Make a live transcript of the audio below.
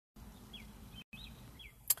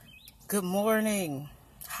Good morning.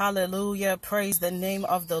 Hallelujah. Praise the name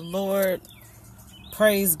of the Lord.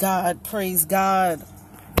 Praise God. Praise God.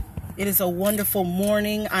 It is a wonderful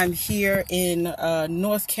morning. I'm here in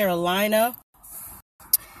North Carolina.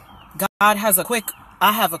 God has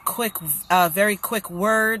I have a very quick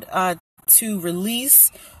word to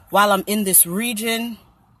release while I'm in this region.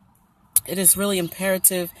 It is really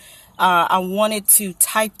imperative. I wanted to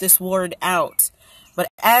type this word out. But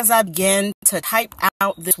as I began to type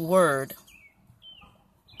out this word,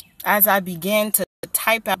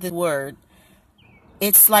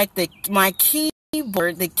 it's like the keys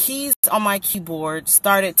on my keyboard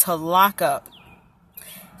started to lock up.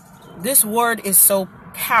 This word is so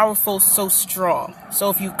powerful, so strong. So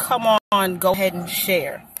if you come on, go ahead and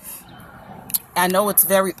share. I know it's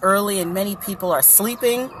very early and many people are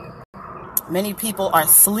sleeping. Many people are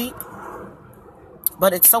asleep.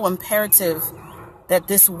 But it's so imperative that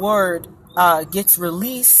this word gets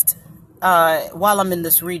released while I'm in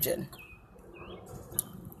this region.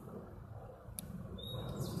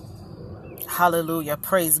 Hallelujah.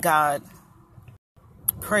 Praise God.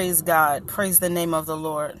 Praise God. Praise the name of the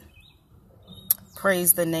Lord.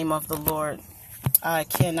 Praise the name of the Lord. I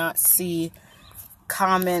cannot see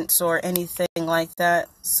comments or anything like that.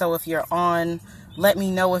 So if you're on, let me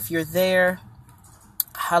know if you're there.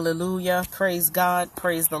 Hallelujah. Praise God.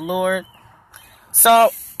 Praise the Lord. So,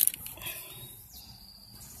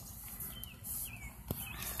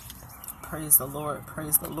 praise the Lord.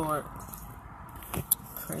 Praise the Lord.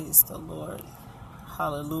 Praise the Lord.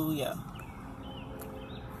 Hallelujah.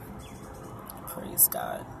 Praise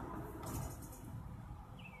God.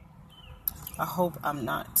 I hope I'm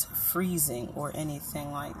not freezing or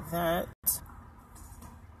anything like that.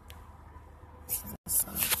 It's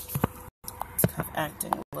kind of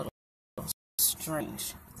acting a little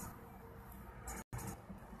strange.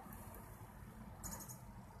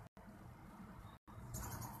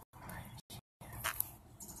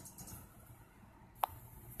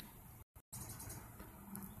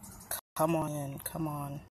 Come on in, come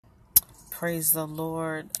on. Praise the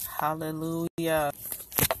Lord. Hallelujah.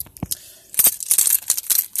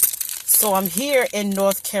 So I'm here in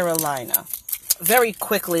North Carolina. Very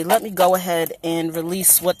quickly, let me go ahead and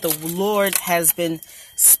release what the Lord has been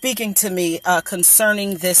speaking to me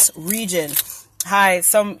concerning this region. Hi,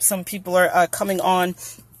 some people are coming on.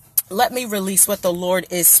 Let me release what the Lord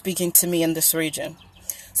is speaking to me in this region.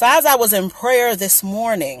 So as I was in prayer this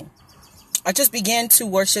morning, I just began to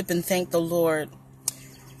worship and thank the Lord.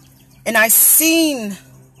 And I seen,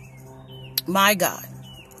 my God,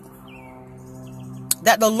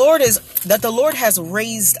 that the Lord has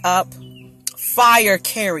raised up fire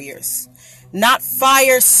carriers, not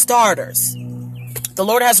fire starters. The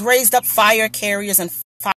Lord has raised up fire carriers and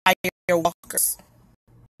fire walkers.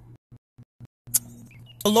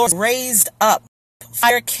 The Lord raised up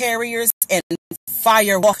fire carriers and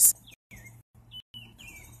fire walkers.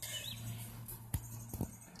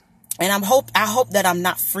 And I hope that I'm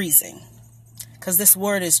not freezing, because this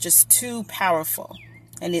word is just too powerful.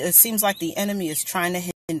 And it seems like the enemy is trying to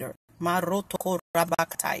hinder. My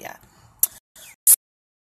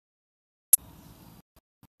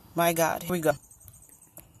God, here we go.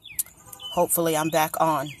 Hopefully I'm back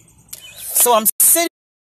on. So I'm sitting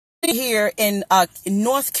here in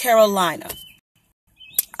North Carolina.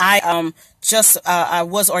 I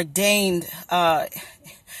was ordained.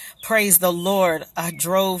 Praise the Lord. I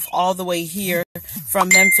drove all the way here from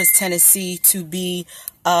Memphis, Tennessee to be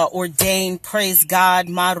ordained. Praise God.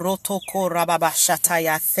 Thank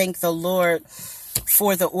the Lord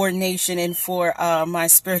for the ordination and for my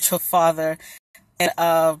spiritual father, and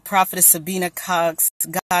Prophetess Sabina Cox.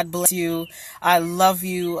 God bless you. I love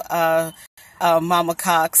you, Mama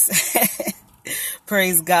Cox.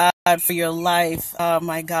 Praise God for your life.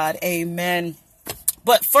 My God. Amen.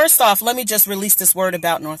 But first off, let me just release this word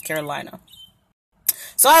about North Carolina.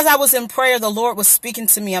 So as I was in prayer, the Lord was speaking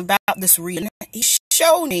to me about this region. He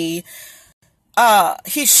showed me,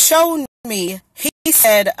 he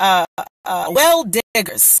said, well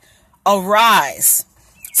diggers, arise.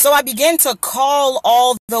 So I began to call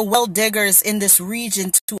all the well diggers in this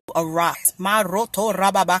region to arise.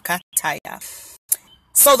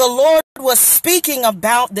 So the Lord was speaking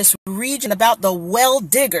about this region, about the well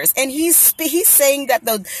diggers. And he's saying that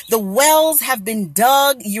the wells have been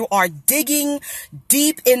dug. You are digging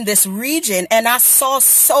deep in this region. And I saw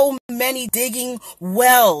so many digging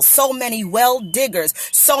wells, so many well diggers,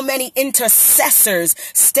 so many intercessors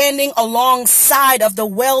standing alongside of the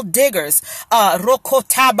well diggers. And the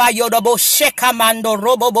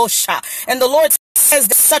Lord says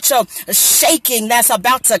there's such a shaking that's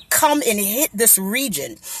about to come and hit this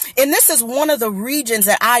region. And this is one of the regions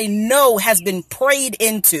that I know has been prayed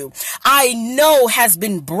into. I know has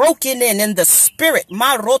been broken in the spirit.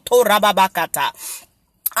 Maroto rababakata.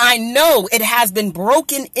 I know it has been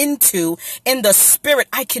broken into in the spirit.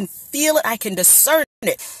 I can feel it. I can discern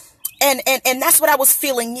it. And that's what I was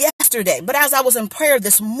feeling yesterday. But as I was in prayer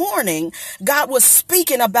this morning, God was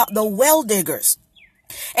speaking about the well diggers.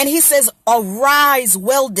 And he says, arise,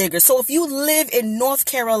 well diggers. So if you live in North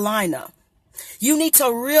Carolina, you need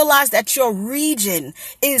to realize that your region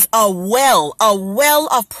is a well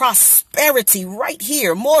of prosperity right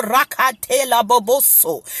here. I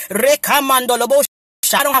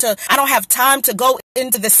don't have time to go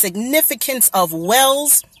into the significance of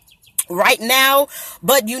wells right now,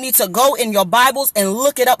 but you need to go in your Bibles and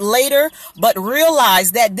look it up later. But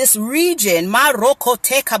realize that this region, I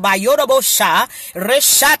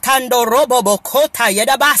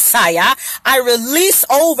release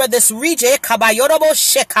over this region,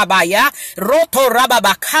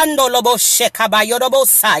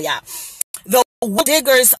 the well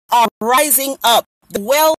diggers are rising up. The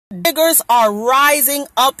well diggers are rising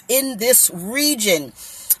up in this region.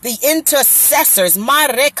 The intercessors.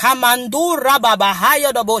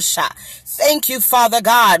 Thank you, Father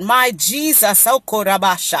God. My Jesus. And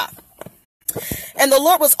the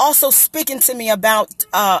Lord was also speaking to me about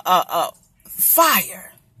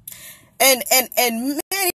fire. And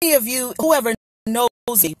many of you, whoever knows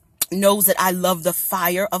me, knows that I love the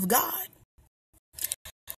fire of God.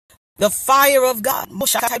 The fire of God.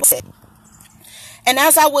 And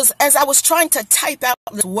as I was trying to type out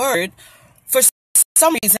this word, for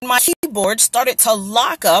some reason my keyboard started to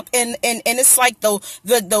lock up, and it's like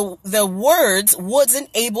the words wasn't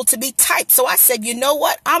able to be typed. So I said, you know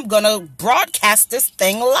what? I'm gonna broadcast this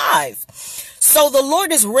thing live. So the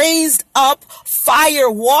Lord has raised up fire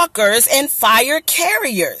walkers and fire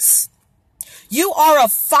carriers. You are a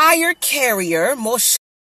fire carrier,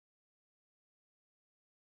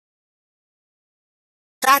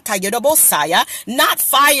 not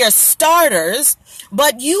fire starters,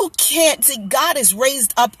 but you can't see. God has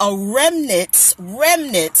raised up a remnants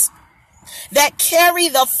that carry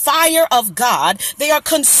the fire of God. They are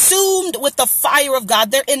consumed with the fire of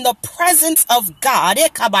God. They're in the presence of God.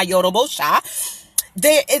 The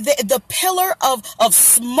pillar of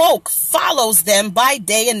smoke follows them by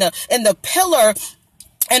day, and the pillar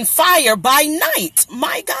and fire by night.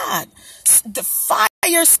 My God. The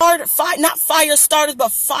not fire starters,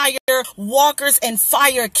 but fire walkers and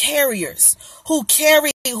fire carriers who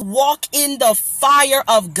walk in the fire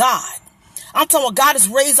of God. I'm talking about God has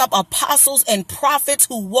raised up apostles and prophets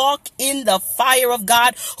who walk in the fire of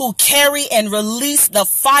God, who carry and release the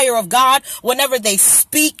fire of God. Whenever they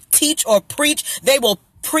speak, teach, or preach, they will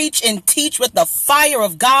preach and teach with the fire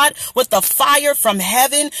of God, with the fire from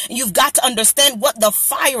heaven. And you've got to understand what the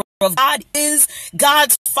fire of God is.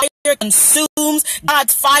 God's fire consumes.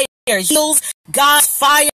 God's fire heals. God's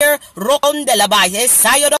fire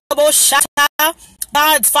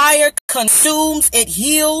God's fire consumes. It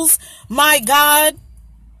heals. My God.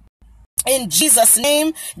 In Jesus'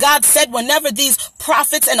 name, God said whenever these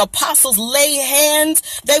prophets and apostles lay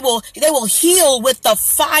hands, they will heal with the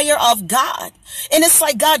fire of God. And it's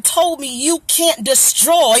like God told me, you can't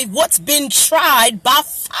destroy what's been tried by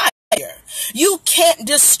fire. You can't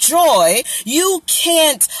destroy, you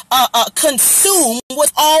can't consume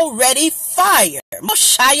what's already fire.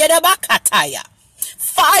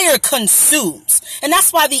 Fire consumes. And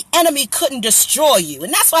that's why the enemy couldn't destroy you.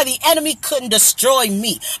 And that's why the enemy couldn't destroy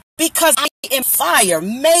me. Because I am fire,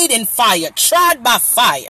 made in fire, tried by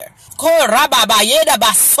fire.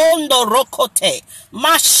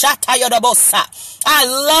 I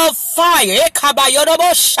love fire.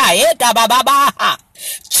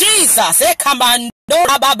 Jesus.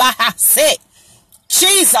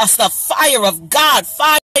 Jesus, the fire of God,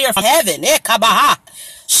 fire from heaven.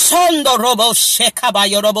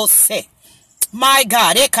 My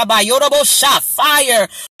God, fire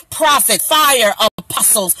prophet, fire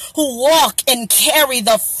apostles who walk and carry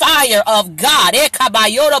the fire of God.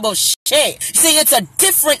 See, it's a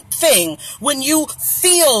different thing when you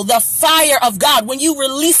feel the fire of God. When you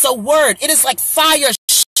release a word, it is like fire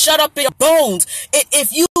shut up in your bones.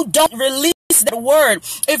 If you don't release that word,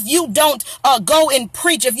 if you don't go and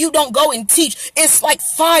preach, if you don't go and teach, it's like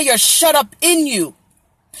fire shut up in you.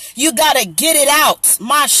 You gotta get it out.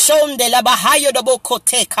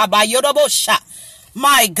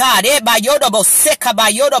 My God.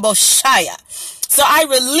 So I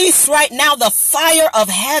release right now the fire of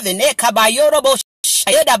heaven.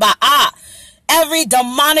 Every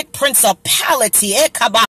demonic principality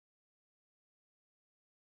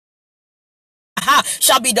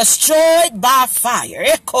shall be destroyed by fire.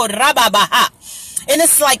 And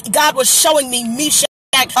it's like God was showing me Misha,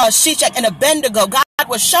 Shishak, and Abednego. God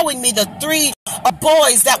was showing me the three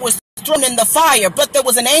boys that was thrown in the fire, but there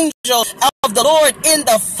was an angel of the Lord in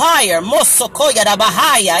the fire.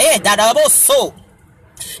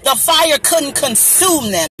 The fire couldn't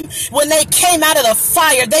consume them. When they came out of the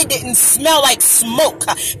fire, they didn't smell like smoke.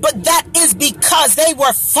 But that is because they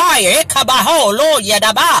were fire.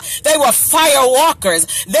 They were fire walkers.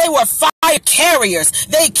 They were fire carriers.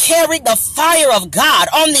 They carried the fire of God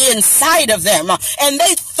on the inside of them. And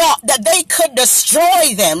they thought that they could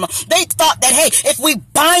destroy them. They thought that, hey, if we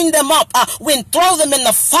bind them up, when throw them in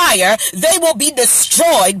the fire, they will be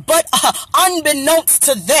destroyed. But unbeknownst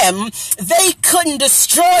to them, they couldn't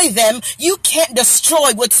destroy them. You can't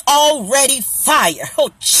destroy what's already fire.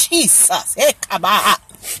 Oh, Jesus.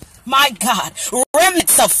 My God.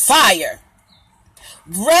 Remnants of fire.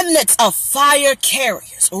 Remnants of fire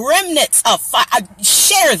carriers. Remnants of fire.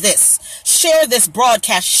 Share this. Share this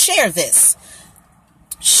broadcast. Share this.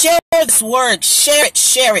 Share this word. Share it.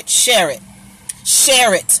 Share it. Share it.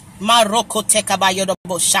 Share it. Maroko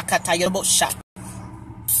tekabayodobo shakata yodobo shak.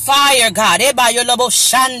 Fire, God.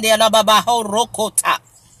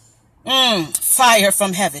 Fire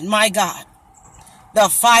from heaven, my God. The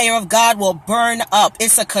fire of God will burn up.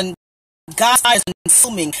 It's a God is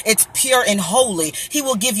consuming. It's pure and holy. He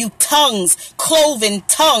will give you tongues, cloven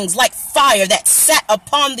tongues like fire that sat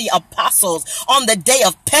upon the apostles on the day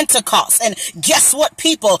of Pentecost. And guess what,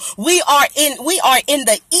 people? We are in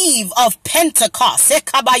the eve of Pentecost. But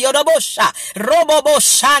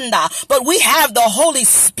we have the Holy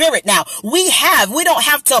Spirit now. We don't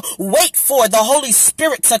have to wait for the Holy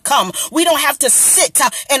Spirit to come. We don't have to sit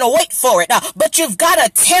and wait for it. But you've got to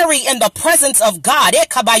tarry in the presence of God.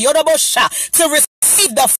 To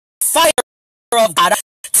receive the fire of God,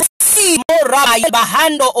 to see more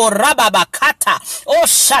bahando or rababakata or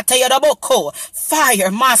shatayadaboko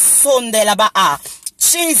fire masonde la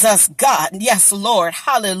Jesus God, yes Lord,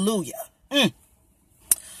 hallelujah. Woo,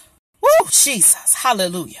 Jesus,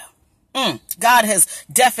 hallelujah. God has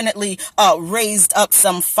definitely raised up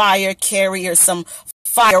some fire carriers, some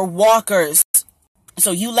fire walkers.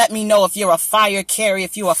 So you let me know if you're a fire carrier,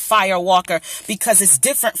 if you're a fire walker, because it's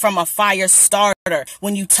different from a fire starter.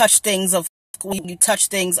 When you touch things, you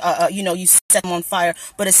set them on fire.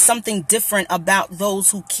 But it's something different about those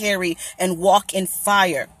who carry and walk in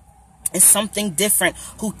fire. It's something different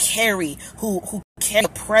who carry the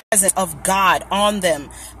presence of God on them.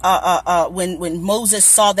 When Moses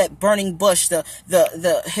saw that burning bush,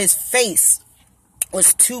 his face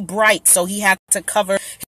was too bright, so he had to cover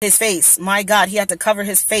his face. My God, he had to cover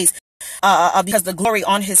his face because the glory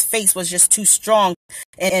on his face was just too strong.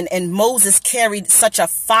 And Moses carried such a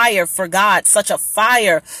fire for God, such a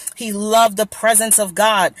fire. He loved the presence of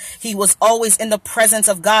God. He was always in the presence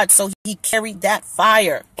of God, so he carried that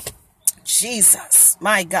fire. Jesus,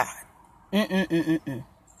 my God.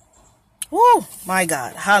 Woo, my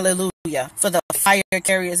God. Hallelujah. For the fire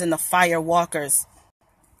carriers and the fire walkers.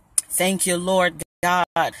 Thank you, Lord God.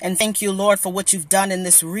 And thank you, Lord, for what you've done in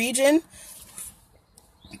this region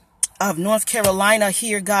of North Carolina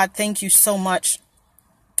here, God. Thank you so much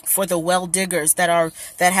for the well diggers that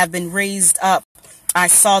have been raised up. I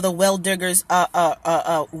saw the well diggers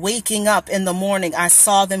waking up in the morning. I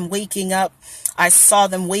saw them waking up. I saw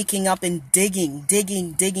them waking up and digging.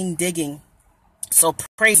 So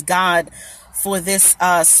praise God for this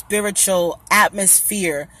spiritual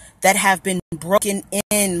atmosphere that have been broken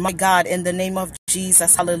in, my God, in the name of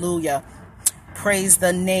Jesus. Hallelujah. Praise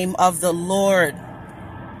the name of the Lord.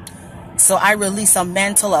 So I release a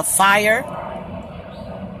mantle of fire.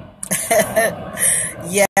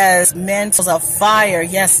 Yes, mantles of fire.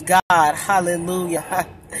 Yes, God. Hallelujah.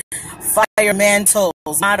 Fire mantles.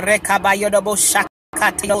 Not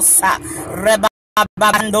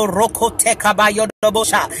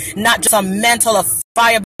just a mantle of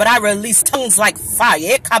fire, but I release tongues like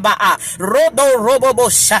fire.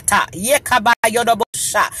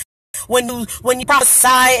 When you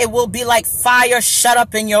prophesy, it will be like fire shut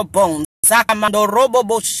up in your bones.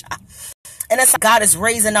 And that's how God is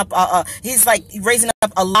raising up, he's like raising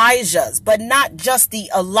up Elijahs, but not just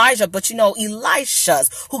the Elijah, but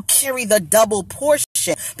Elishas who carry the double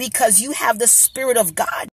portion, because you have the Spirit of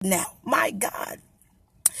God now. My God,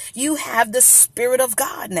 you have the Spirit of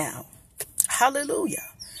God now. Hallelujah.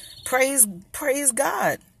 Praise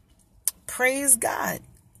God. Praise God.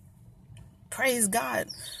 Praise God.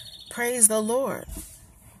 Praise the Lord.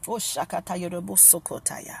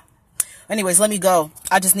 Anyways, let me go.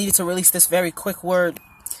 I just needed to release this very quick word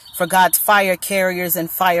for God's fire carriers and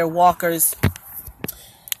fire walkers.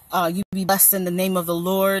 You be blessed in the name of the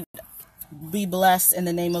Lord. Be blessed in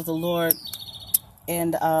the name of the Lord.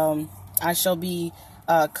 And I shall be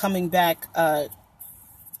coming back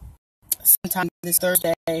sometime this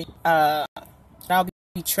Thursday. I'll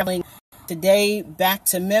be traveling today back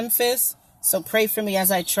to Memphis. So pray for me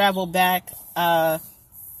as I travel back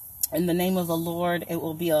in the name of the Lord. It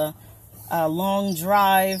will be a long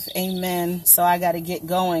drive. Amen. So I got to get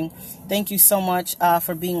going. Thank you so much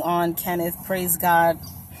for being on, Kenneth. Praise God.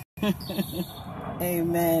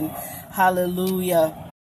 Amen.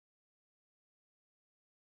 Hallelujah.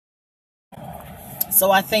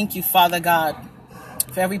 So I thank you, Father God,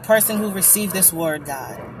 for every person who received this word,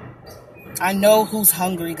 God. I know who's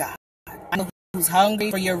hungry, God. I know who's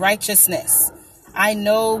hungry for your righteousness. I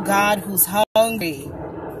know, God, who's hungry.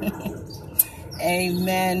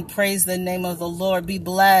 Amen. Praise the name of the Lord. Be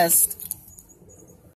blessed.